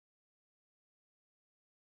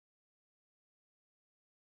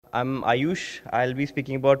I'm Ayush. I'll be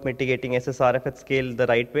speaking about mitigating SSRF at scale the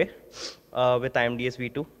right way with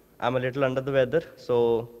IMDSv2. I'm a little under the weather,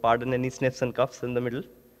 so pardon any sniffs and coughs in the middle.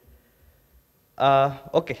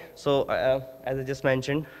 Okay, so as I just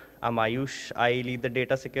mentioned, I'm Ayush. I lead the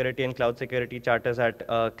data security and cloud security charters at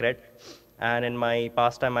CRED. And in my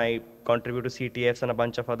past time, I contribute to CTFs and a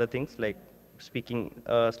bunch of other things like speaking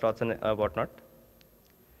slots and whatnot.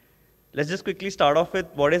 Let's just quickly start off with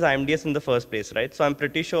what is IMDS in the first place, right? So I'm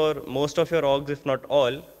pretty sure most of your orgs, if not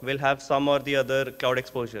all, will have some or the other cloud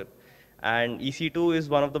exposure. And EC2 is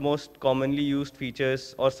one of the most commonly used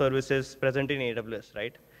features or services present in AWS,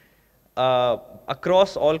 right?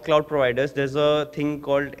 Across all cloud providers, there's a thing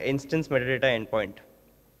called instance metadata endpoint,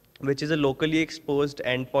 which is a locally exposed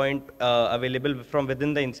endpoint available from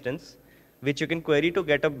within the instance, which you can query to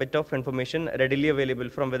get a bit of information readily available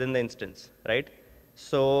from within the instance, right?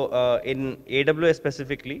 So in AWS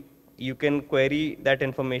specifically, you can query that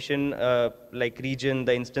information like region,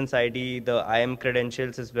 the instance ID, the IAM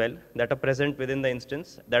credentials as well that are present within the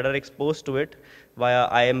instance that are exposed to it via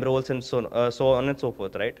IAM roles and so on and so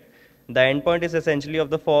forth, right? The endpoint is essentially of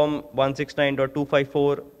the form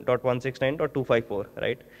 169.254.169.254,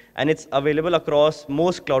 right? And it's available across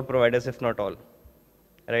most cloud providers, if not all,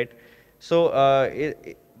 right? So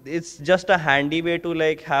it's just a handy way to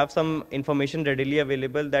like have some information readily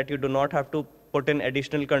available that you do not have to put in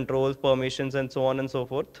additional controls, permissions, and so on and so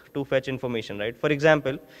forth to fetch information, right? For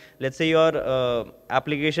example, let's say your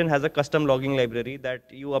application has a custom logging library that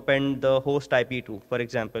you append the host IP to, for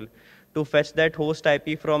example. To fetch that host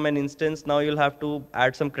IP from an instance, now you'll have to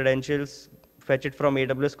add some credentials, fetch it from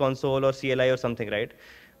AWS console or CLI or something, right?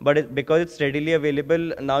 But because it's readily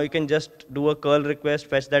available, now you can just do a curl request,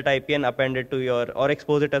 fetch that IP and append it to your, or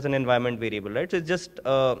expose it as an environment variable, right? So it just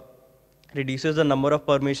reduces the number of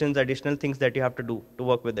permissions, additional things that you have to do to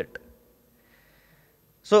work with it.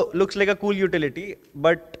 So looks like a cool utility,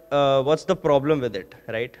 but what's the problem with it,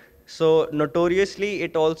 right? So notoriously,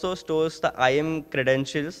 it also stores the IAM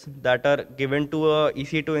credentials that are given to a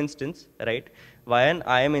EC2 instance, right, via an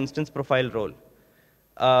IAM instance profile role.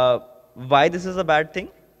 Why this is a bad thing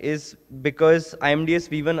is because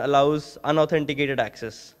IMDSv1 allows unauthenticated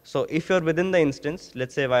access. So if you're within the instance,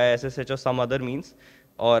 let's say via SSH or some other means,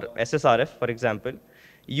 or SSRF, for example,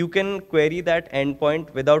 you can query that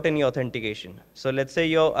endpoint without any authentication. So let's say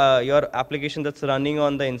your application that's running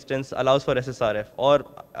on the instance allows for SSRF, or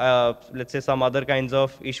let's say some other kinds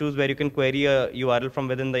of issues where you can query a URL from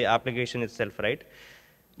within the application itself, right?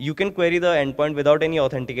 You can query the endpoint without any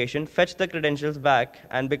authentication, fetch the credentials back,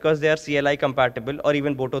 and because they are CLI compatible or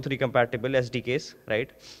even Boto3 compatible SDKs, right?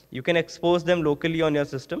 You can expose them locally on your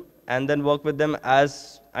system and then work with them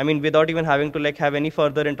as, I mean, without even having to like have any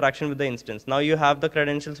further interaction with the instance. Now you have the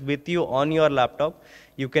credentials with you on your laptop.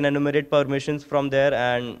 You can enumerate permissions from there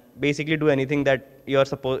and basically do anything that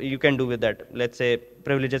you can do with that. Let's say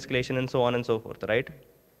privilege escalation and so on and so forth, right?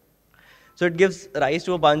 So it gives rise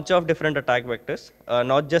to a bunch of different attack vectors,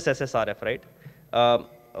 not just SSRF, right?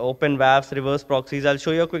 Open WAFs, reverse proxies. I'll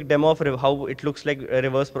show you a quick demo of how it looks like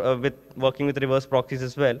with working with reverse proxies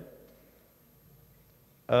as well.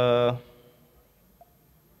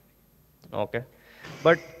 Okay,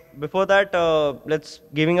 but before that, let's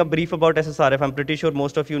giving a brief about SSRF. I'm pretty sure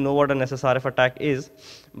most of you know what an SSRF attack is,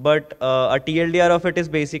 but a TLDR of it is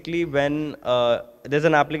basically when there's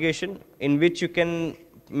an application in which you can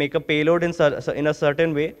make a payload in a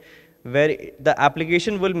certain way where the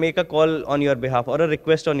application will make a call on your behalf or a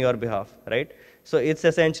request on your behalf, right? So it's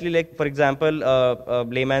essentially like, for example,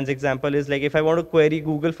 layman's example is like if I want to query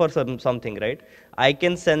Google for something, right? I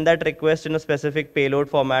can send that request in a specific payload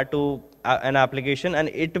format to an application, and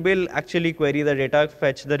it will actually query the data,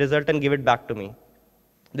 fetch the result, and give it back to me.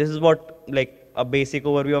 This is what like a basic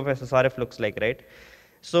overview of SSRF looks like, right?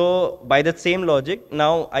 So by that same logic,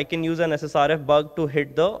 now I can use an SSRF bug to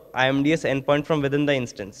hit the IMDS endpoint from within the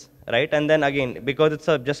instance, right? And then again, because it's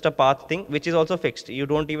just a path thing, which is also fixed, you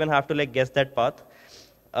don't even have to like guess that path.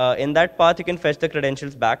 In that path, you can fetch the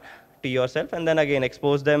credentials back to yourself and then again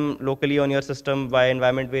expose them locally on your system via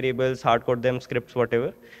environment variables, hardcode them, scripts,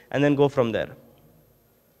 whatever, and then go from there,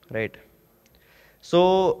 right?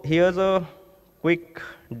 So here's a quick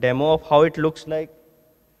demo of how it looks like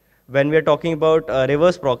when we are talking about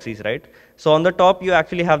reverse proxies, right? So on the top, you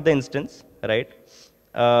actually have the instance, right?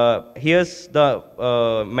 Here's the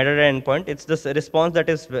metadata endpoint. It's the response that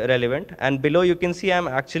is relevant. And below, you can see I'm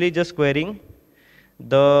actually just querying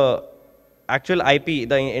the actual IP,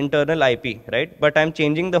 the internal IP, right? But I'm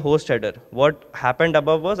changing the host header. What happened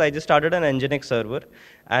above was I just started an Nginx server.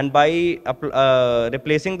 And by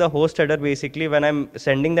replacing the host header, basically, when I'm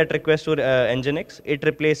sending that request to Nginx, it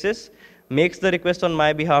replaces makes the request on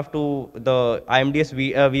my behalf to the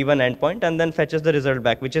v1 endpoint, and then fetches the result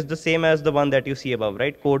back, which is the same as the one that you see above,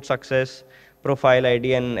 right? Code success, profile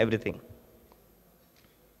ID, and everything.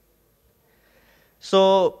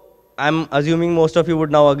 So I'm assuming most of you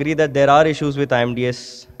would now agree that there are issues with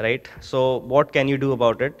IMDS, right? So what can you do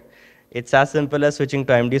about it? It's as simple as switching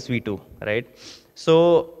to IMDSv2, right?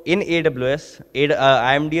 So in AWS,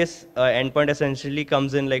 IMDS endpoint essentially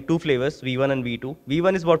comes in like two flavors, V1 and V2.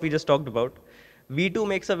 V1 is what we just talked about. V2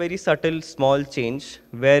 makes a very subtle small change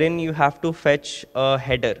wherein you have to fetch a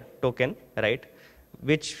header token, right?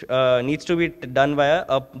 Which needs to be done via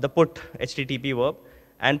the put HTTP verb.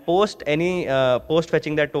 And post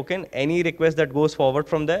fetching that token, any request that goes forward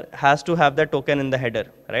from there has to have that token in the header,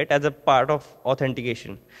 right, as a part of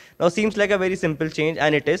authentication. Now, seems like a very simple change,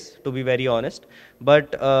 and it is, to be very honest.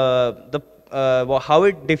 But how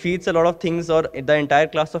it defeats a lot of things, or the entire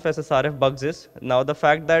class of SSRF bugs, is now the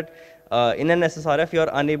fact that in an SSRF, you are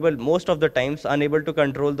unable, most of the times, unable to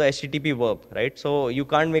control the HTTP verb, right? So you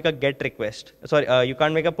can't make a get request. Sorry, you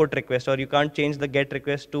can't make a put request, or you can't change the get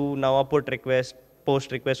request to now a put request,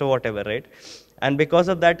 post request, or whatever, right? And because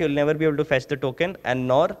of that, you'll never be able to fetch the token and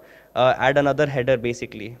nor add another header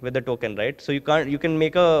basically with the token, right? So you can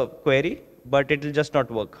make a query, but it will just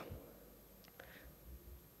not work.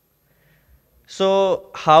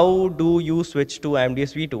 So how do you switch to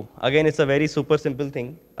IMDSv2? Again, it's a very super simple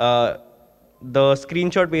thing. The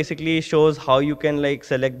screenshot basically shows how you can like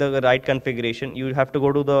select the right configuration. You have to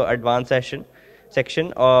go to the advanced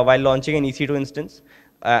section while launching an EC2 instance.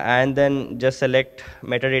 And then just select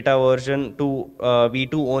metadata version to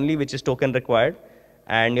V2 only, which is token required,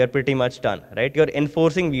 and you're pretty much done, right? You're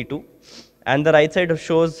enforcing V2, and the right side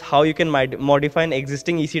shows how you can modify an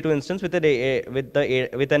existing EC2 instance with an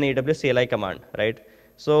AWS CLI command, right?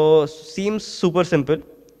 So seems super simple,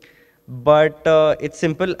 but it's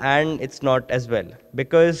simple and it's not as well,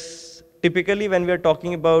 because typically when we are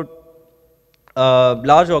talking about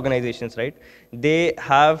large organizations, right, they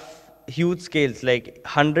have huge scales, like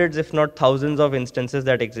hundreds if not thousands of instances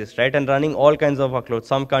that exist, right, and running all kinds of workloads,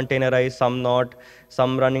 some containerized, some not,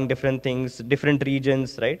 some running different things, different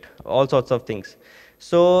regions, right, all sorts of things.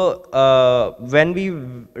 So when we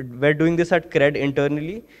were doing this at CRED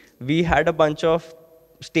internally, we had a bunch of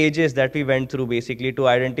stages that we went through basically to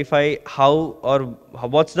identify how or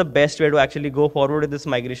what's the best way to actually go forward with this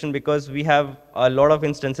migration, because we have a lot of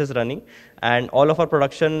instances running and all of our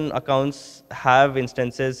production accounts have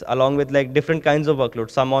instances along with like different kinds of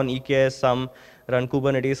workloads, some on EKS, some run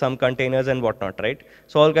Kubernetes, some containers and whatnot, right?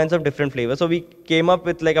 So all kinds of different flavors. So we came up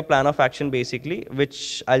with like a plan of action basically,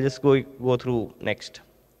 which I'll just go through next.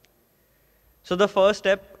 So the first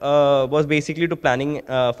step was basically to planning and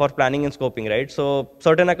scoping, right? So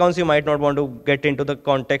certain accounts you might not want to get into the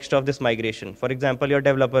context of this migration. For example, your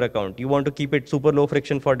developer account. You want to keep it super low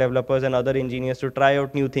friction for developers and other engineers to try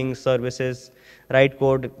out new things, services, write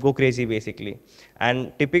code, go crazy basically.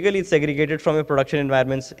 And typically it's segregated from your production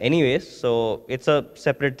environments anyways, so it's a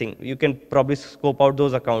separate thing. You can probably scope out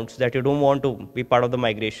those accounts that you don't want to be part of the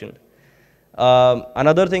migration.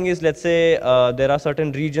 Another thing is, let's say there are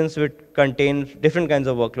certain regions which contain different kinds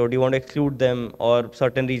of workload. You want to exclude them, or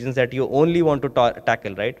certain regions that you only want to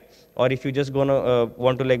tackle, right? Or if you just want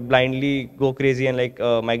to like blindly go crazy and like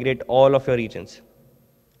migrate all of your regions.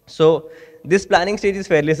 So this planning stage is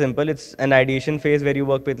fairly simple. It's an ideation phase where you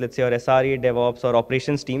work with, let's say, your SRE, DevOps, or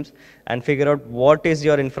operations teams and figure out what is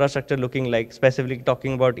your infrastructure looking like, specifically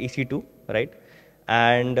talking about EC2, right?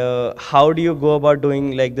 And how do you go about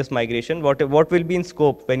doing like this migration? What will be in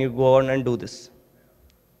scope when you go on and do this?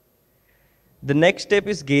 The next step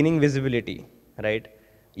is gaining visibility, right?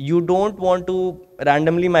 You don't want to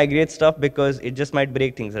randomly migrate stuff because it just might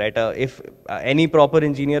break things, right? If any proper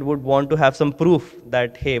engineer would want to have some proof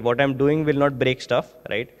that, hey, what I'm doing will not break stuff,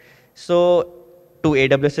 right? So to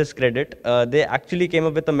AWS's credit, they actually came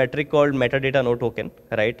up with a metric called metadata no token,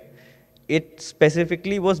 right? It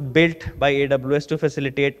specifically was built by AWS to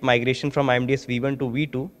facilitate migration from IMDS v1 to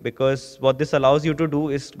v2, because what this allows you to do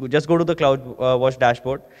is just go to the CloudWatch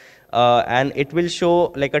dashboard, and it will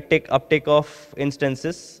show like a uptick of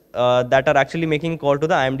instances that are actually making call to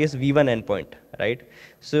the IMDS v1 endpoint, right?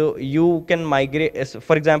 So you can migrate,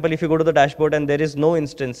 for example, if you go to the dashboard and there is no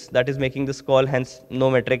instance that is making this call, hence no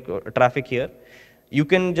metric traffic here, you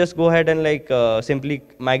can just go ahead and like simply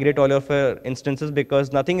migrate all of your instances,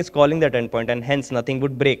 because nothing is calling that endpoint and hence nothing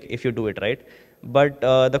would break if you do it, right? But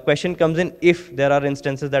the question comes in, if there are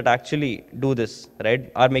instances that actually do this, right,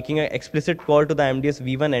 are making an explicit call to the IMDS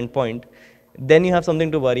v1 endpoint, then you have something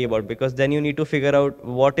to worry about, because then you need to figure out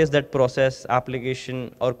what is that process,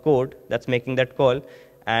 application or code that's making that call,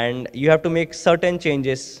 and you have to make certain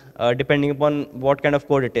changes depending upon what kind of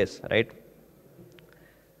code it is, right?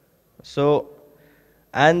 So,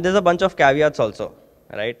 and there's a bunch of caveats also,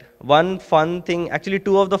 right? One fun thing, actually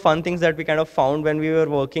two of the fun things that we kind of found when we were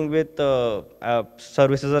working with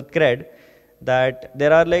services at CRED, that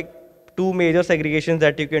there are like two major segregations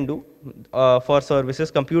that you can do for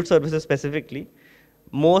services, compute services specifically.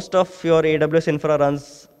 Most of your AWS infra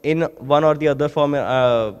runs in one or the other form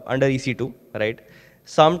under EC2, right?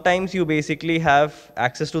 Sometimes you basically have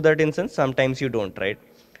access to that instance, sometimes you don't, right?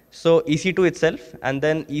 So EC2 itself, and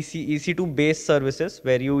then EC2 based services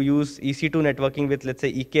where you use EC2 networking with, let's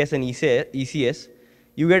say, EKS and ECS,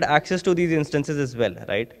 you get access to these instances as well,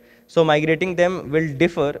 right? So migrating them will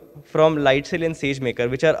differ from Lightsail and SageMaker,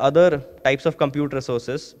 which are other types of compute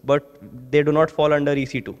resources, but they do not fall under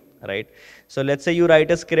EC2, right? So let's say you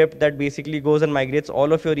write a script that basically goes and migrates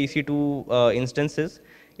all of your EC2 instances.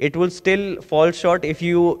 It will still fall short if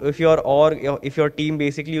your team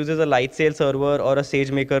basically uses a Lightsail server or a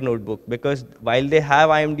SageMaker notebook, because while they have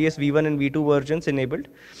IMDSv1 and v2 versions enabled,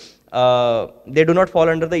 they do not fall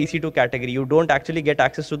under the EC2 category. You don't actually get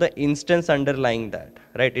access to the instance underlying that,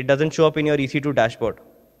 right? It doesn't show up in your EC2 dashboard.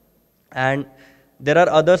 And there are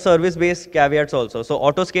other service-based caveats also. So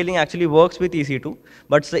auto-scaling actually works with EC2,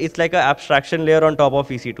 but it's like an abstraction layer on top of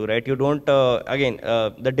EC2, right? You don't,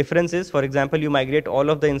 the difference is, for example, you migrate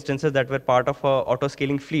all of the instances that were part of a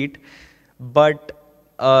auto-scaling fleet, but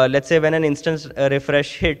let's say when an instance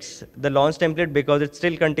refresh hits the launch template, because it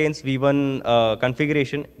still contains v1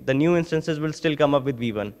 configuration, the new instances will still come up with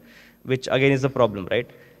v1, which again is a problem, right?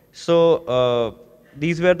 So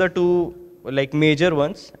these were the two like major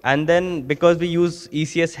ones. And then because we use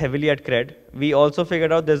ECS heavily at CRED, we also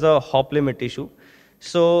figured out there's a hop limit issue.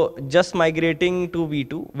 So just migrating to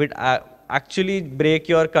v2 would actually break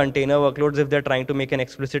your container workloads if they're trying to make an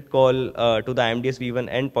explicit call to the IMDSv1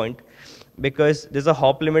 endpoint, because there's a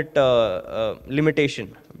hop limit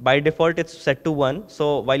limitation. By default, it's set to 1.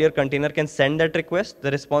 So while your container can send that request, the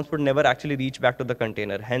response would never actually reach back to the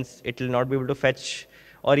container. Hence, it will not be able to fetch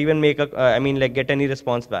or even make get any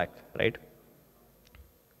response back, right?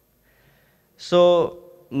 So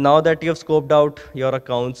now that you've scoped out your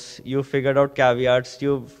accounts, you've figured out caveats,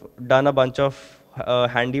 you've done a bunch of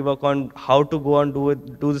handiwork on how to go and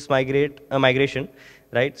do this migration,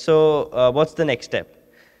 right? So what's the next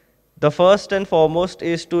step? The first and foremost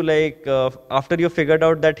is to after you figured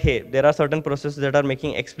out that, hey, there are certain processes that are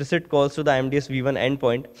making explicit calls to the IMDSv1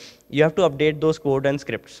 endpoint, you have to update those code and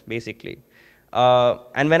scripts, basically.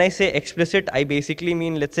 And when I say explicit, I basically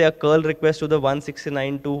mean, let's say, a curl request to the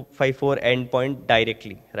 169.254 endpoint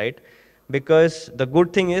directly, right? Because the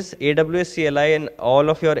good thing is AWS CLI and all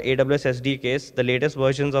of your AWS SDKs, the latest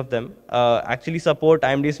versions of them, actually support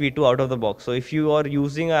IMDSv2 out of the box. So if you are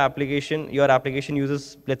using an application, your application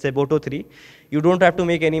uses, let's say, Boto 3, you don't have to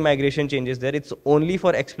make any migration changes there. It's only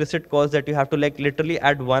for explicit calls that you have to literally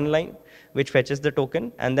add one line which fetches the token,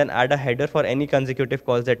 and then add a header for any consecutive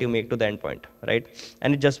calls that you make to the endpoint, right?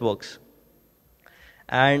 And it just works.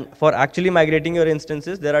 And for actually migrating your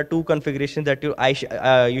instances, there are two configurations that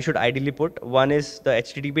you should ideally put. One is the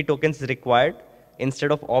HTTP tokens required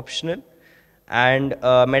instead of optional, and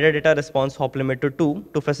metadata response hop limit to 2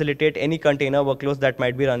 to facilitate any container workloads that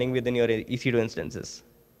might be running within your EC2 instances.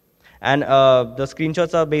 And the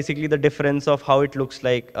screenshots are basically the difference of how it looks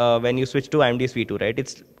like when you switch to IMDSv2, right?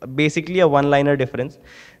 It's basically a one-liner difference.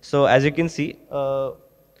 So as you can see,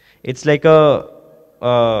 it's like a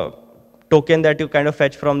token that you kind of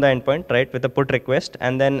fetch from the endpoint, right, with a put request,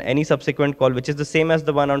 and then any subsequent call, which is the same as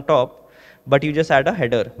the one on top, but you just add a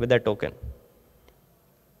header with that token.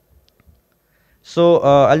 So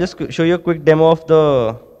I'll just show you a quick demo of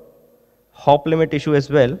the hop limit issue as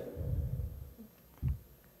well.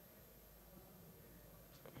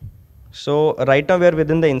 So right now we are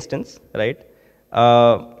within the instance, right?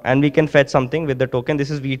 And we can fetch something with the token. This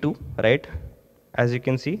is v2, right? As you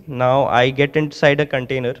can see, now I get inside a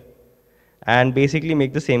container and basically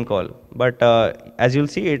make the same call. But as you'll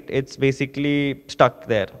see, it's basically stuck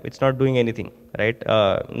there. It's not doing anything, right?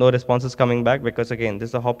 No response is coming back because, again, this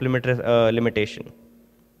is a hop limit limitation.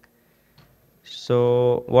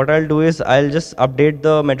 So what I'll do is I'll just update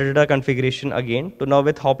the metadata configuration again to now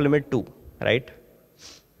with hop limit 2, right?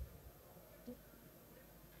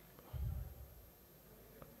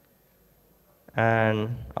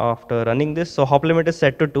 And after running this, so hop limit is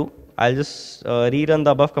set to 2. I'll just rerun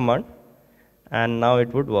the above command, and now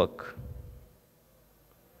it would work.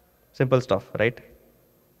 Simple stuff, right?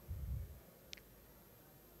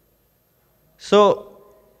 So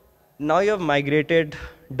now you have migrated,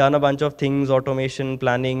 done a bunch of things, automation,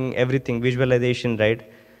 planning, everything, visualization, right?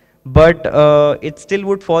 but it still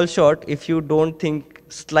would fall short if you don't think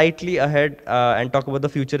slightly ahead and talk about the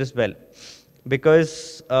future as well.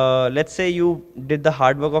 Because let's say you did the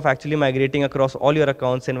hard work of actually migrating across all your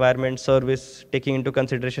accounts, environment, service, taking into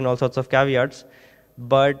consideration all sorts of caveats,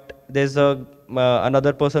 but there's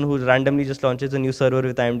another person who randomly just launches a new server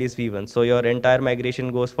with IMDSv1, so your entire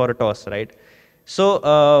migration goes for a toss, right?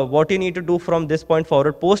 So what you need to do from this point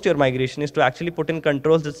forward, post your migration, is to actually put in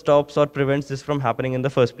controls that stops or prevents this from happening in the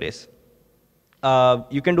first place.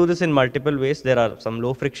 You can do this in multiple ways. There are some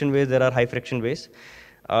low friction ways, there are high friction ways.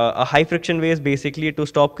 A high friction way is basically to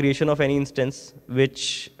stop creation of any instance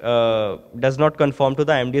which does not conform to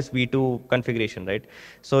the IMDSv2 configuration, right?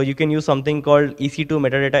 So you can use something called EC2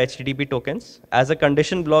 metadata HTTP tokens as a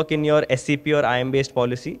condition block in your SCP or IAM based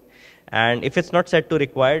policy. And if it's not set to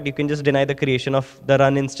required, you can just deny the creation of the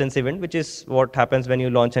run instance event, which is what happens when you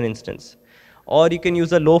launch an instance. Or you can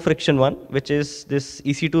use a low friction one, which is this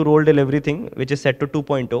EC2 role delivery thing, which is set to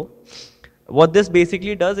 2.0. What this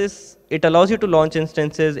basically does is it allows you to launch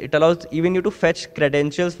instances. It allows even you to fetch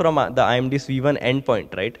credentials from the IMDSv1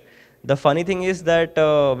 endpoint, right? The funny thing is that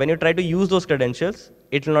when you try to use those credentials,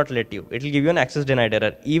 it will not let you. It will give you an access denied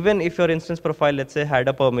error. Even if your instance profile, let's say, had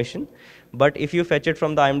a permission, but if you fetch it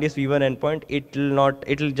from the IMDSv1 endpoint, it will not.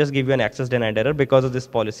 It will just give you an access denied error because of this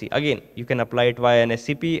policy. Again, you can apply it via an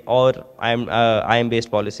SCP or IAM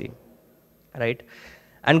based policy, right?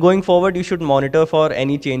 And going forward, you should monitor for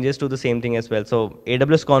any changes to the same thing as well. So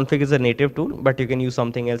AWS config is a native tool, but you can use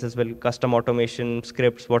something else as well, custom automation,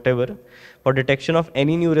 scripts, whatever, for detection of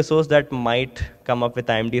any new resource that might come up with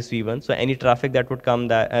IMDSv1. So any traffic that would come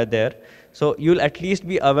there. So you'll at least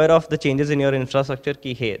be aware of the changes in your infrastructure.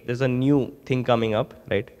 Ki, hey, there's a new thing coming up,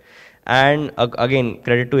 right? And again,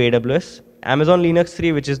 credit to AWS. Amazon Linux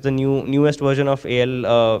 3, which is the newest version of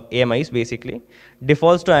AMIs, basically,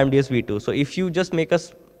 defaults to IMDSv2. So if you just make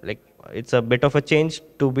us, like, it's a bit of a change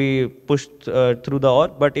to be pushed through the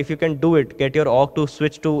org, but if you can do it, get your org to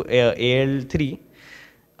switch to AL3,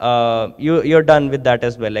 you're done with that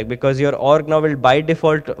as well, like, because your org now will by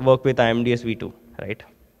default work with IMDSv2, right?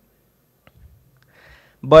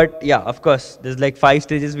 But yeah, of course, there's like 5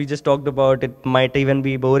 stages we just talked about. It might even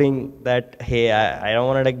be boring that, hey, I don't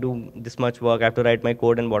want to like do this much work. I have to write my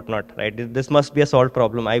code and whatnot, right? This must be a solved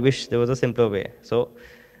problem. I wish there was a simpler way. So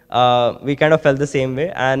we kind of felt the same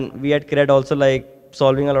way. And we at Cred also like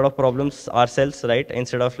solving a lot of problems ourselves, right?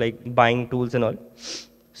 Instead of like buying tools and all.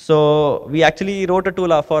 So we actually wrote a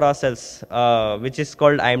tool for ourselves, which is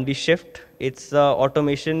called IMD Shift. It's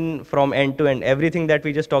automation from end to end. Everything that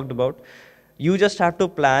we just talked about. You just have to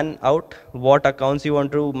plan out what accounts you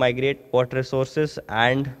want to migrate, what resources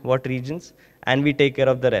and what regions, and we take care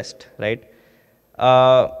of the rest, right?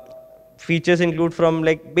 Features include from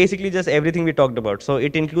like basically just everything we talked about. So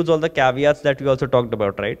it includes all the caveats that we also talked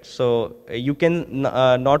about, right? So you can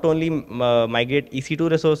not only migrate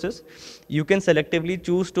EC2 resources, you can selectively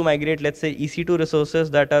choose to migrate, let's say, EC2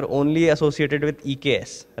 resources that are only associated with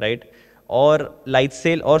EKS, right? Or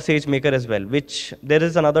Lightsail or SageMaker as well, which there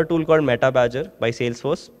is another tool called MetaBadger by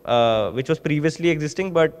Salesforce, which was previously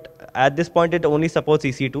existing, but at this point it only supports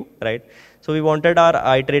EC2, right? So we wanted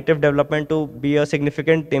our iterative development to be a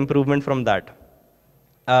significant improvement from that.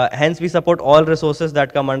 Hence, we support all resources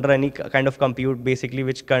that come under any kind of compute, basically,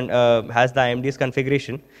 which has the IMD's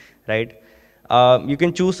configuration, right? You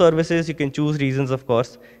can choose services, you can choose regions, of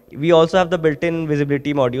course. We also have the built-in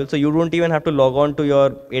visibility module, so you don't even have to log on to your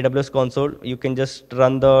AWS console. You can just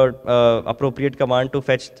run the appropriate command to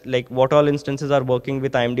fetch like what all instances are working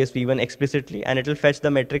with IMDSv1 explicitly, and it will fetch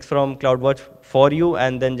the metrics from CloudWatch for you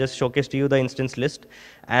and then just showcase to you the instance list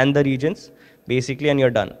and the regions, basically, and you're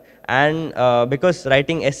done. And because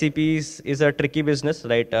writing SCPs is a tricky business,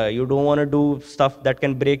 right? You don't want to do stuff that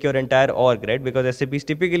can break your entire org, right? Because SCP is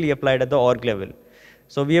typically applied at the org level.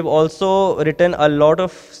 So we have also written a lot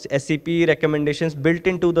of SCP recommendations built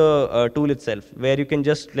into the tool itself, where you can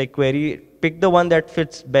just like query, pick the one that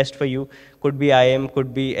fits best for you. Could be IAM,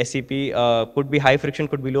 could be SCP, could be high friction,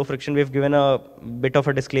 could be low friction. We've given a bit of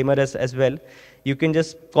a disclaimer as well. You can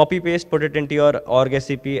just copy paste, put it into your org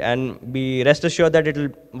SCP, and be rest assured that it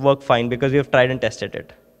will work fine because we have tried and tested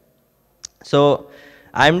it. So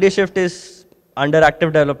IMD Shift is under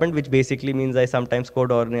active development, which basically means I sometimes code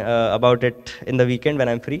or about it in the weekend when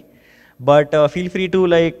I'm free. But feel free to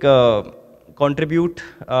like contribute.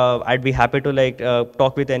 I'd be happy to like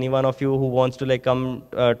talk with any one of you who wants to like come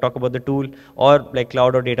talk about the tool or like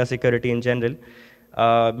cloud or data security in general.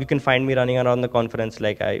 You can find me running around the conference,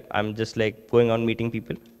 like I'm just like going on meeting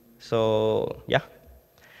people. So yeah,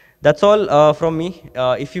 That's all from me.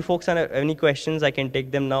 If you folks have any questions, I can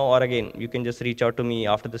take them now, or again, you can just reach out to me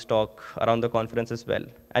after this talk around the conference as well.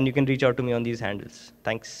 And you can reach out to me on these handles.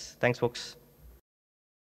 Thanks. Thanks, folks.